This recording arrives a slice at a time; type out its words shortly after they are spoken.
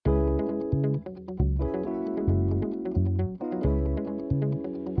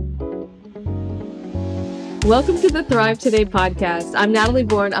Welcome to the Thrive Today podcast. I'm Natalie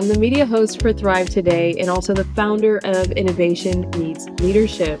Bourne. I'm the media host for Thrive Today and also the founder of Innovation Meets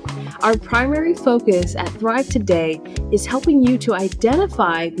Leadership. Our primary focus at Thrive Today is helping you to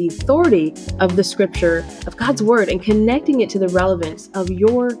identify the authority of the scripture, of God's word, and connecting it to the relevance of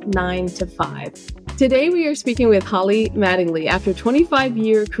your 9 to 5. Today, we are speaking with Holly Mattingly. After a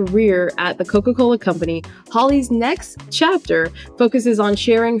 25-year career at the Coca-Cola Company, Holly's next chapter focuses on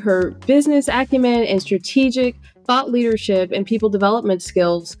sharing her business acumen and strategic thought leadership and people development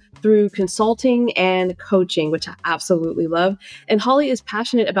skills through consulting and coaching, which I absolutely love. And Holly is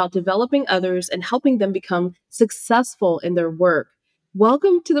passionate about developing others and helping them become successful in their work.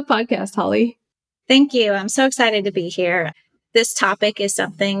 Welcome to the podcast, Holly. Thank you. I'm so excited to be here. This topic is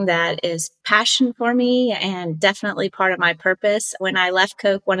something that is passion for me and definitely part of my purpose. When I left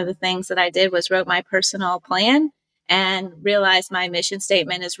Coke, one of the things that I did was wrote my personal plan and realized my mission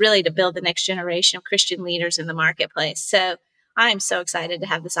statement is really to build the next generation of Christian leaders in the marketplace. So I'm so excited to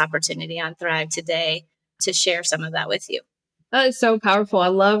have this opportunity on Thrive Today to share some of that with you. That is so powerful. I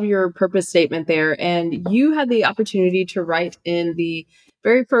love your purpose statement there. And you had the opportunity to write in the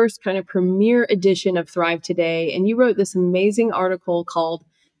very first kind of premiere edition of Thrive Today. And you wrote this amazing article called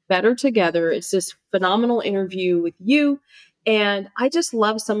Better Together. It's this phenomenal interview with you. And I just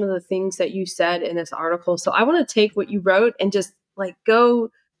love some of the things that you said in this article. So I want to take what you wrote and just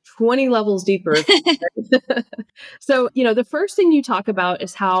go 20 levels deeper. So, the first thing you talk about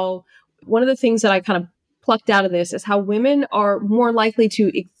is how one of the things that I kind of plucked out of this is how women are more likely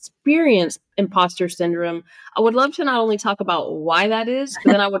to experience imposter syndrome. I would love to not only talk about why that is,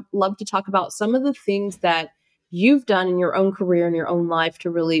 but then I would love to talk about some of the things that you've done in your own career, in your own life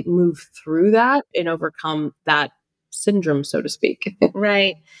to really move through that and overcome that syndrome, so to speak.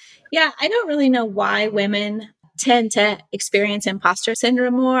 Right. Yeah, I don't really know why women tend to experience imposter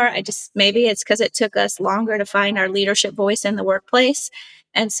syndrome more. Maybe it's because it took us longer to find our leadership voice in the workplace.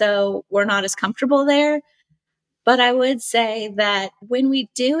 And so we're not as comfortable there. But I would say that when we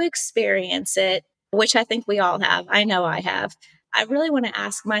do experience it, which I think we all have, I know I have, I really want to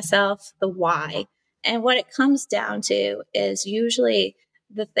ask myself the why. And what it comes down to is usually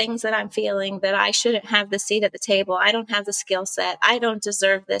the things that I'm feeling that I shouldn't have the seat at the table. I don't have the skill set. I don't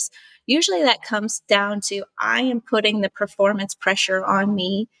deserve this. Usually that comes down to I am putting the performance pressure on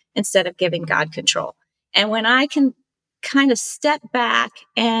me instead of giving God control. And when I can kind of step back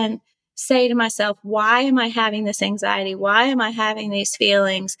and say to myself, why am I having this anxiety? Why am I having these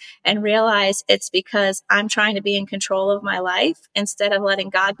feelings? And realize it's because I'm trying to be in control of my life instead of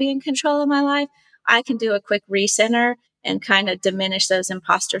letting God be in control of my life. I can do a quick recenter and kind of diminish those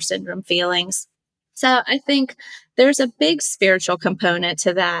imposter syndrome feelings. So I think there's a big spiritual component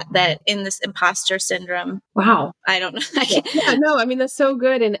to that in this imposter syndrome. Wow. I don't know. Yeah, no, I mean, that's so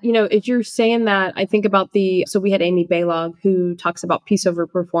good. And, if you're saying that, I think about so we had Amy Balog who talks about peace over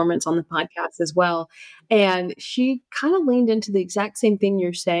performance on the podcast as well. And she kind of leaned into the exact same thing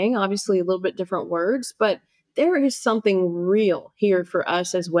you're saying, obviously a little bit different words, but there is something real here for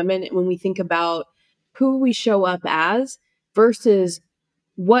us as women when we think about who we show up as versus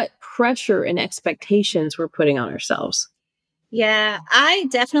what pressure and expectations we're putting on ourselves. Yeah, I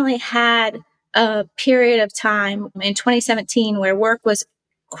definitely had a period of time in 2017 where work was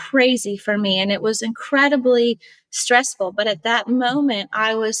crazy for me and it was incredibly stressful. But at that moment,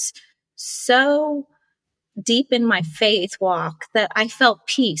 I was so deep in my faith walk that I felt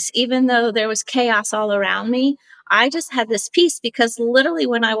peace, even though there was chaos all around me. I just had this peace because literally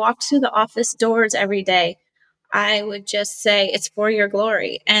when I walked through the office doors every day, I would just say, it's for your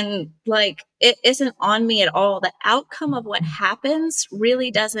glory. And it isn't on me at all. The outcome of what happens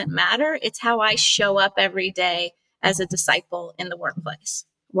really doesn't matter. It's how I show up every day as a disciple in the workplace.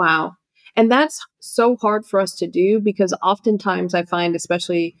 Wow. And that's so hard for us to do because oftentimes I find,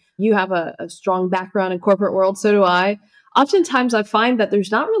 especially you have a strong background in corporate world, so do I. Oftentimes I find that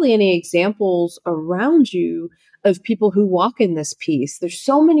there's not really any examples around you of people who walk in this peace. There's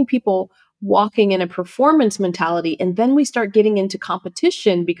so many people walking in a performance mentality. And then we start getting into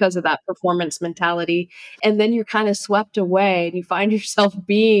competition because of that performance mentality. And then you're kind of swept away and you find yourself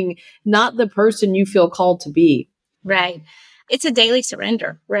being not the person you feel called to be. Right. It's a daily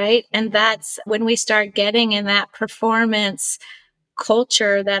surrender, right? And that's when we start getting in that performance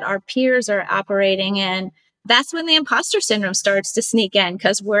culture that our peers are operating in. That's when the imposter syndrome starts to sneak in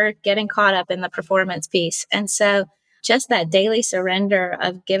because we're getting caught up in the performance piece. And so just that daily surrender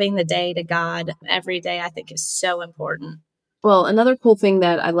of giving the day to God every day, I think is so important. Well, another cool thing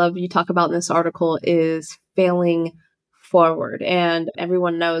that I love you talk about in this article is failing forward. And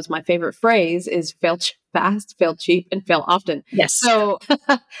everyone knows my favorite phrase is fast, fail cheap, and fail often. Yes. So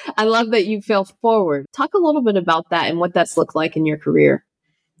I love that you fail forward. Talk a little bit about that and what that's looked like in your career.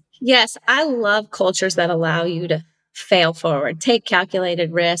 Yes, I love cultures that allow you to fail forward, take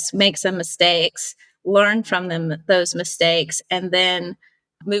calculated risks, make some mistakes, learn from those mistakes, and then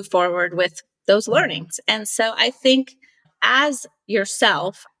move forward with those learnings. And so I think as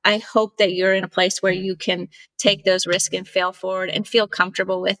yourself, I hope that you're in a place where you can take those risks and fail forward and feel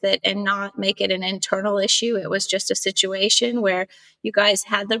comfortable with it and not make it an internal issue. It was just a situation where you guys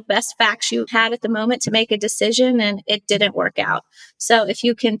had the best facts you had at the moment to make a decision and it didn't work out. So if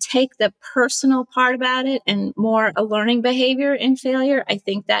you can take the personal part about it and more a learning behavior in failure, I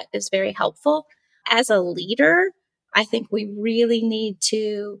think that is very helpful. As a leader, I think we really need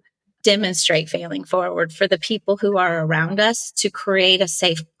to demonstrate failing forward for the people who are around us to create a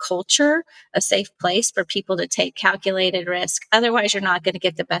safe culture, a safe place for people to take calculated risk. Otherwise, you're not going to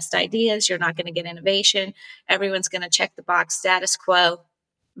get the best ideas. You're not going to get innovation. Everyone's going to check the box status quo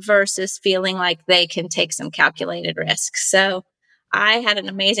versus feeling like they can take some calculated risk. So I had an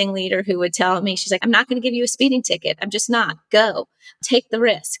amazing leader who would tell me, she's like, I'm not going to give you a speeding ticket. I'm just not. Go take the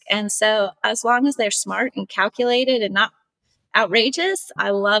risk. And so as long as they're smart and calculated and not outrageous,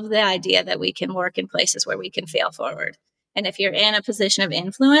 I love the idea that we can work in places where we can fail forward. And if you're in a position of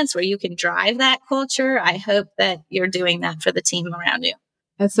influence where you can drive that culture, I hope that you're doing that for the team around you.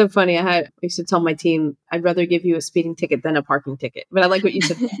 That's so funny. I used to tell my team, I'd rather give you a speeding ticket than a parking ticket. But I like what you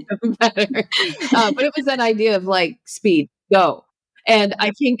said better. But it was that idea of like speed, go. And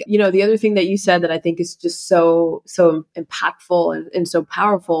I think, the other thing that you said that I think is just so impactful and so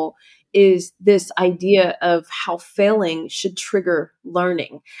powerful is this idea of how failing should trigger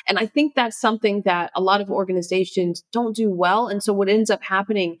learning. And I think that's something that a lot of organizations don't do well. And so what ends up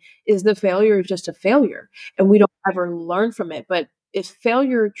happening is the failure is just a failure and we don't ever learn from it. But if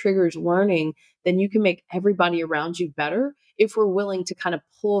failure triggers learning, then you can make everybody around you better if we're willing to kind of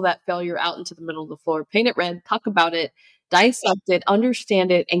pull that failure out into the middle of the floor, paint it red, talk about it, dissect it, understand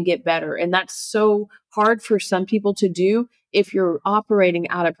it, and get better. And that's so hard for some people to do if you're operating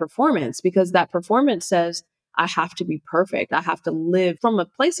out of performance, because that performance says, I have to be perfect. I have to live from a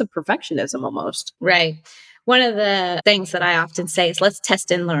place of perfectionism almost. Right. One of the things that I often say is let's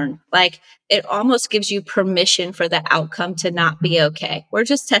test and learn. Like it almost gives you permission for the outcome to not be okay. We're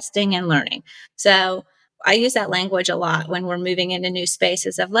just testing and learning. So I use that language a lot when we're moving into new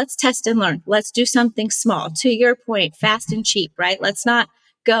spaces of let's test and learn. Let's do something small. To your point, fast and cheap, right? Let's not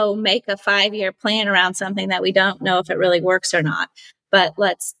go make a 5-year plan around something that we don't know if it really works or not. But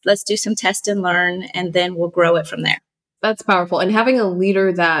let's do some test and learn, and then we'll grow it from there. That's powerful. And having a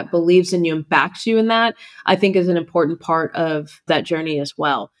leader that believes in you and backs you in that, I think is an important part of that journey as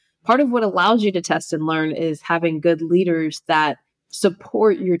well. Part of what allows you to test and learn is having good leaders that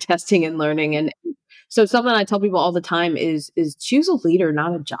support your testing and learning. And so something I tell people all the time is choose a leader,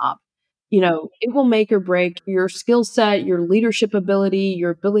 not a job. It will make or break your skill set, your leadership ability,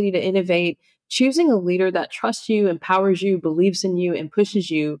 your ability to innovate. Choosing a leader that trusts you, empowers you, believes in you, and pushes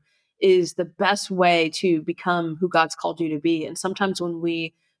you is the best way to become who God's called you to be. And sometimes when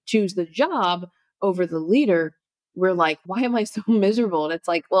we choose the job over the leader, we're like, why am I so miserable? And it's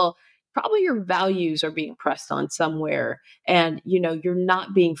like, well, probably your values are being pressed on somewhere. And, you're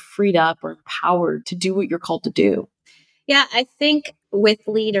not being freed up or empowered to do what you're called to do. Yeah, I think with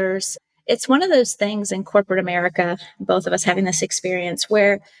leaders, it's one of those things in corporate America, both of us having this experience,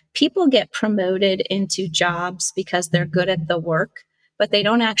 where people get promoted into jobs because they're good at the work, but they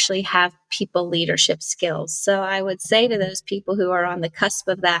don't actually have people leadership skills. So I would say to those people who are on the cusp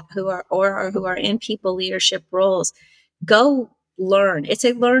of that, who are in people leadership roles, go learn. It's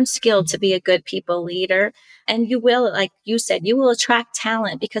a learned skill to be a good people leader. And you will, like you said, you will attract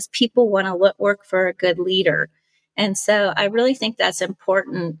talent because people want to work for a good leader. And so I really think that's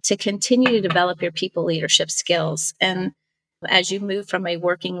important to continue to develop your people leadership skills. And as you move from a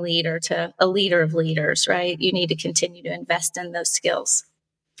working leader to a leader of leaders, right, you need to continue to invest in those skills.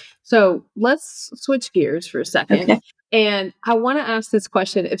 So let's switch gears for a second. Okay. And I want to ask this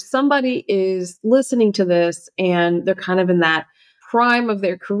question. If somebody is listening to this and they're kind of in that prime of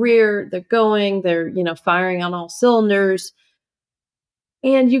their career, they're firing on all cylinders,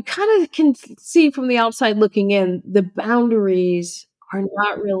 and you kind of can see from the outside looking in, the boundaries are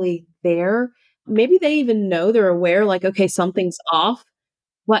not really there. Maybe they even know, they're aware, like, okay, something's off.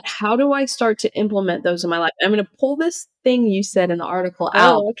 But how do I start to implement those in my life? I'm going to pull this thing you said in the article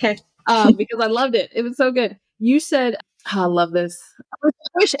out Okay. because I loved it. It was so good. You said, I love this. I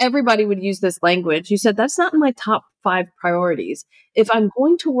wish everybody would use this language. You said, that's not in my top 5 priorities. If I'm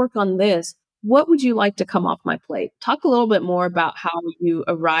going to work on this, what would you like to come off my plate? Talk a little bit more about how you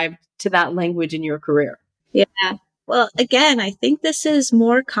arrived to that language in your career. Yeah. Well, again, I think this is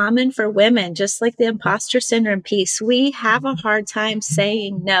more common for women, just like the imposter syndrome piece. We have a hard time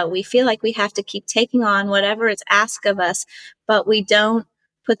saying no. We feel like we have to keep taking on whatever is asked of us, but we don't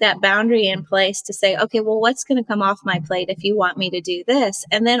put that boundary in place to say, okay, well, what's going to come off my plate if you want me to do this?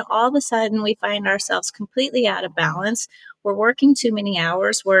 And then all of a sudden we find ourselves completely out of balance. We're working too many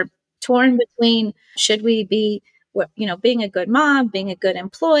hours. We're torn between should we be, being a good mom, being a good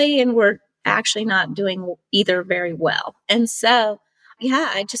employee, and we're actually not doing either very well. And so,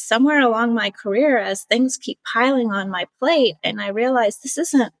 yeah, I just somewhere along my career, as things keep piling on my plate, and I realized this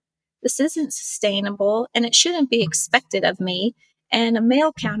isn't sustainable and it shouldn't be expected of me. And a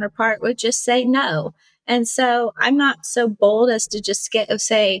male counterpart would just say no. And so I'm not so bold as to just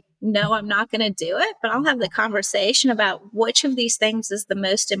say, no, I'm not going to do it, but I'll have the conversation about which of these things is the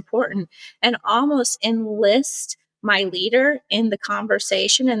most important and almost enlist my leader in the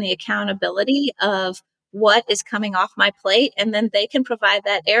conversation and the accountability of what is coming off my plate. And then they can provide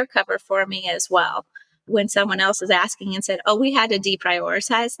that air cover for me as well. When someone else is asking and said, oh, we had to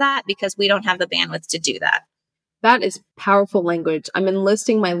deprioritize that because we don't have the bandwidth to do that. That is powerful language. I'm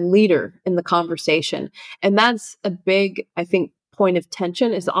enlisting my leader in the conversation. And that's a big, I think, point of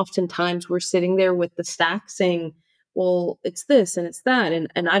tension is oftentimes we're sitting there with the stack saying, well, it's this and it's that.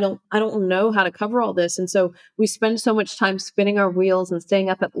 And I don't know how to cover all this. And so we spend so much time spinning our wheels and staying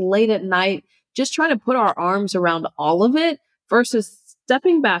up late at night, just trying to put our arms around all of it versus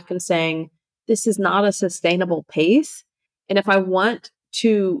stepping back and saying, this is not a sustainable pace. And if I want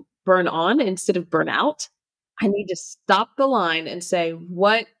to burn on instead of burn out, I need to stop the line and say,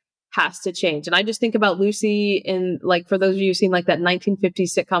 what has to change? And I just think about Lucy in, like, for those of you who've seen like that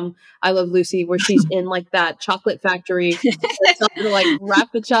 1950s sitcom, I Love Lucy, where she's in like that chocolate factory, to like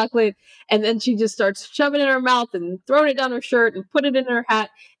wrap the chocolate. And then she just starts shoving it in her mouth and throwing it down her shirt and put it in her hat.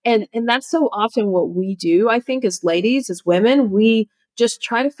 And that's so often what we do, I think, as ladies, as women, we just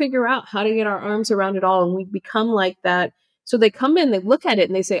try to figure out how to get our arms around it all. And we become like that. So they come in, they look at it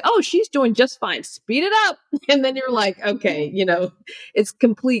and they say, oh, she's doing just fine. Speed it up. And then you're like, okay, it's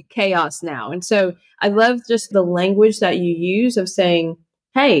complete chaos now. And so I love just the language that you use of saying,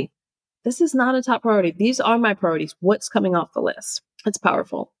 hey, this is not a top priority. These are my priorities. What's coming off the list? That's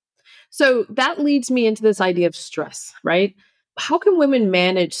powerful. So that leads me into this idea of stress, right? How can women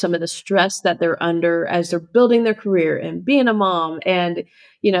manage some of the stress that they're under as they're building their career and being a mom and,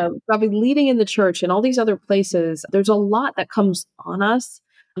 probably leading in the church and all these other places? There's a lot that comes on us.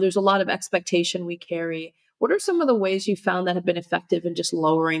 There's a lot of expectation we carry. What are some of the ways you found that have been effective in just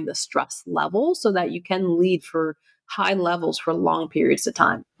lowering the stress level so that you can lead for high levels for long periods of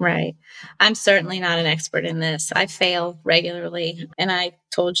time? Right. I'm certainly not an expert in this. I fail regularly. And I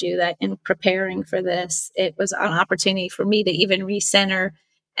told you that in preparing for this, it was an opportunity for me to even recenter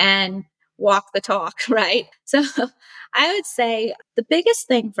and walk the talk, right? So I would say the biggest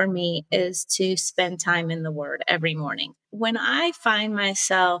thing for me is to spend time in the Word every morning. When I find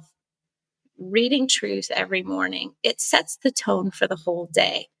myself reading truth every morning, it sets the tone for the whole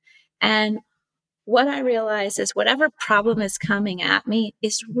day. And what I realize is whatever problem is coming at me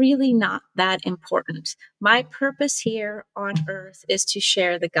is really not that important. My purpose here on earth is to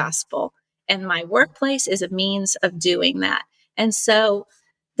share the gospel, and my workplace is a means of doing that. And so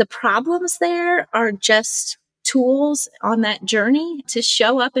the problems there are just tools on that journey to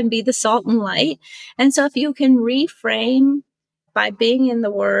show up and be the salt and light. And so if you can reframe by being in the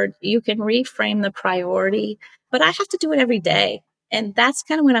Word, you can reframe the priority, but I have to do it every day. And that's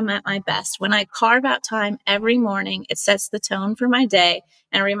kind of when I'm at my best. When I carve out time every morning, it sets the tone for my day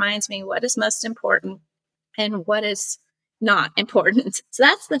and reminds me what is most important and what is not important. So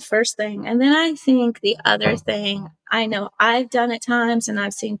that's the first thing. And then I think the other thing I know I've done at times, and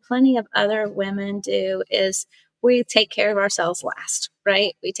I've seen plenty of other women do, is we take care of ourselves last,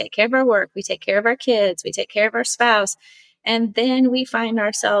 right? We take care of our work, we take care of our kids, we take care of our spouse. And then we find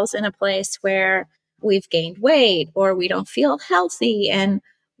ourselves in a place where we've gained weight or we don't feel healthy, and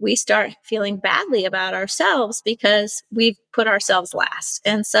we start feeling badly about ourselves because we've put ourselves last.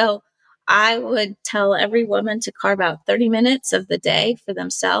 And so I would tell every woman to carve out 30 minutes of the day for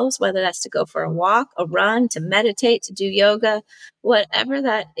themselves, whether that's to go for a walk, a run, to meditate, to do yoga, whatever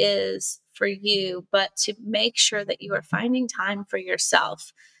that is for you, but to make sure that you are finding time for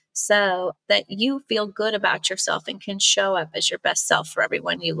yourself so that you feel good about yourself and can show up as your best self for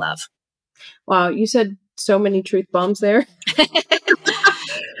everyone you love. Wow, you said so many truth bombs there.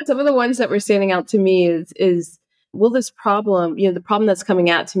 Some of the ones that were standing out to me is will this problem, the problem that's coming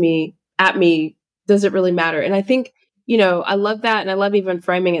at me, does it really matter? And I think, I love that. And I love even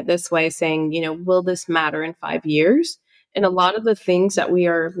framing it this way, saying, will this matter in 5 years? And a lot of the things that we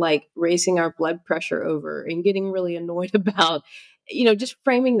are like raising our blood pressure over and getting really annoyed about, just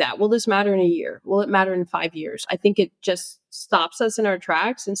framing that, will this matter in a year? Will it matter in 5 years? I think it just stops us in our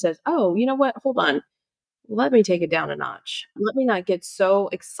tracks and says, oh, you know what? Hold on. Let me take it down a notch. Let me not get so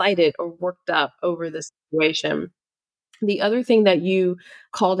excited or worked up over this situation. The other thing that you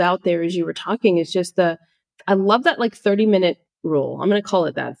called out there as you were talking is just I love that like 30-minute rule. I'm going to call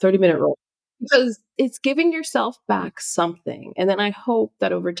it that 30-minute rule because it's giving yourself back something. And then I hope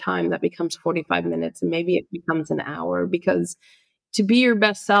that over time that becomes 45 minutes and maybe it becomes an hour, because to be your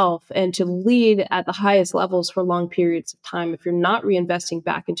best self and to lead at the highest levels for long periods of time, if you're not reinvesting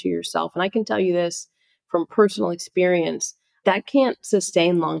back into yourself, and I can tell you this from personal experience, that can't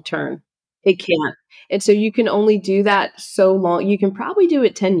sustain long term. It can't. And so you can only do that so long. You can probably do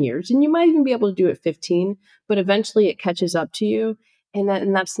it 10 years and you might even be able to do it 15, but eventually it catches up to you. And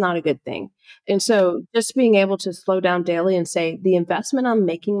that's not a good thing. And so just being able to slow down daily and say, the investment I'm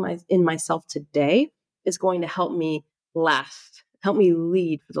making in myself today is going to help me last, help me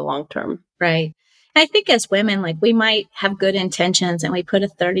lead for the long term. Right. I think as women, like we might have good intentions and we put a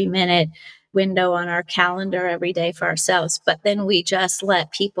 30-minute window on our calendar every day for ourselves, but then we just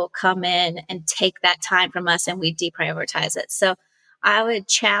let people come in and take that time from us and we deprioritize it. So I would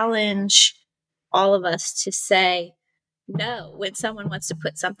challenge all of us to say no when someone wants to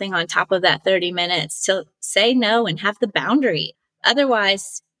put something on top of that 30 minutes, to say no and have the boundary.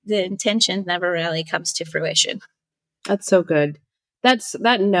 Otherwise, the intention never really comes to fruition. That's so good. That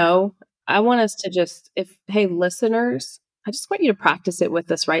no. I want us to hey, listeners, I just want you to practice it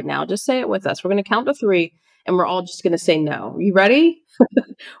with us right now. Just say it with us. We're going to count to 3 and we're all just going to say no. You ready?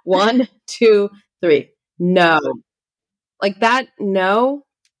 1, 2, 3. No. Like that no.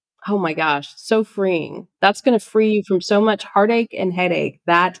 Oh my gosh. So freeing. That's going to free you from so much heartache and headache.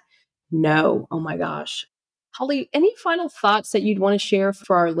 That no. Oh my gosh. Holly, any final thoughts that you'd want to share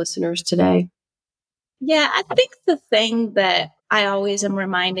for our listeners today? Yeah, I think the thing that I always am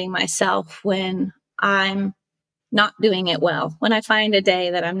reminding myself when I'm not doing it well, when I find a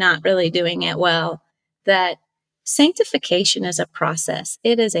day that I'm not really doing it well, that sanctification is a process.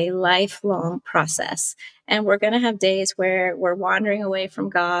 It is a lifelong process. And we're going to have days where we're wandering away from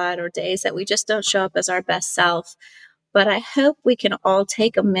God or days that we just don't show up as our best self. But I hope we can all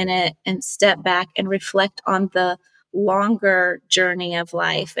take a minute and step back and reflect on the longer journey of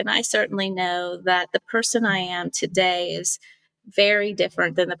life. And I certainly know that the person I am today is very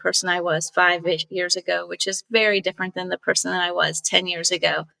different than the person I was 5 years ago, which is very different than the person that I was 10 years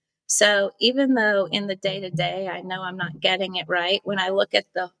ago. So even though in the day to day, I know I'm not getting it right, when I look at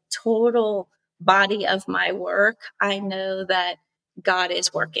the total body of my work, I know that God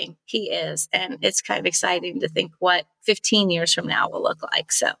is working. He is. And it's kind of exciting to think what 15 years from now will look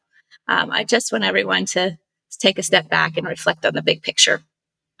like. So I just want everyone to take a step back and reflect on the big picture.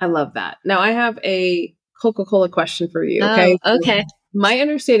 I love that. Now I have a Coca-Cola question for you. Okay. Oh, okay. My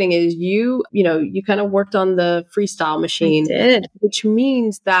understanding is you kind of worked on the freestyle machine, I did. Which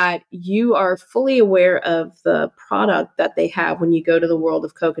means that you are fully aware of the product that they have when you go to the World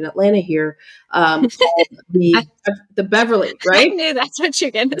of Coke in Atlanta here, the Beverly, right? I knew that's what you're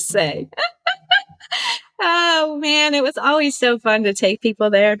going to say. Oh man, it was always so fun to take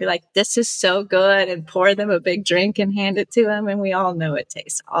people there and be like, this is so good, and pour them a big drink and hand it to them. And we all know it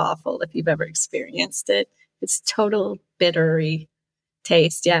tastes awful if you've ever experienced it. It's total bittery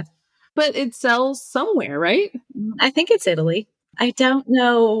taste. Yeah. But it sells somewhere, right? I think it's Italy. I don't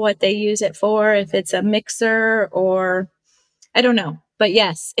know what they use it for, if it's a mixer or I don't know. But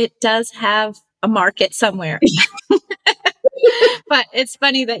yes, it does have a market somewhere. But it's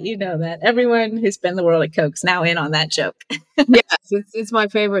funny that you know that. Everyone who's been the World of Coke's now in on that joke. Yes, it's my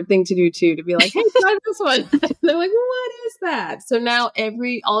favorite thing to do too, to be like, hey, try this one. They're like, what is that? So now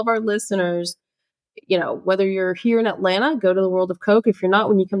all of our listeners, whether you're here in Atlanta, go to the World of Coke. If you're not,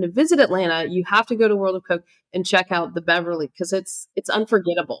 when you come to visit Atlanta, you have to go to World of Coke and check out the Beverly, because it's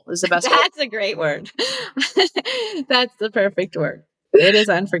unforgettable is the best word. That's a great word. That's the perfect word. It is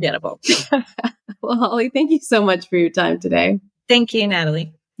unforgettable. Well, Holly, thank you so much for your time today. Thank you,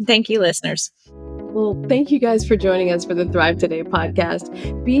 Natalie. Thank you, listeners. Well, thank you guys for joining us for the Thrive Today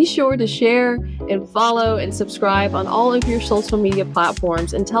podcast. Be sure to share and follow and subscribe on all of your social media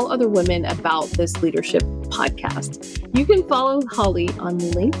platforms and tell other women about this leadership podcast. You can follow Holly on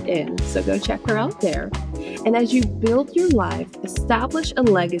LinkedIn, so go check her out there. And as you build your life, establish a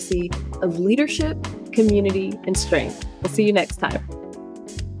legacy of leadership, community, and strength. We'll see you next time.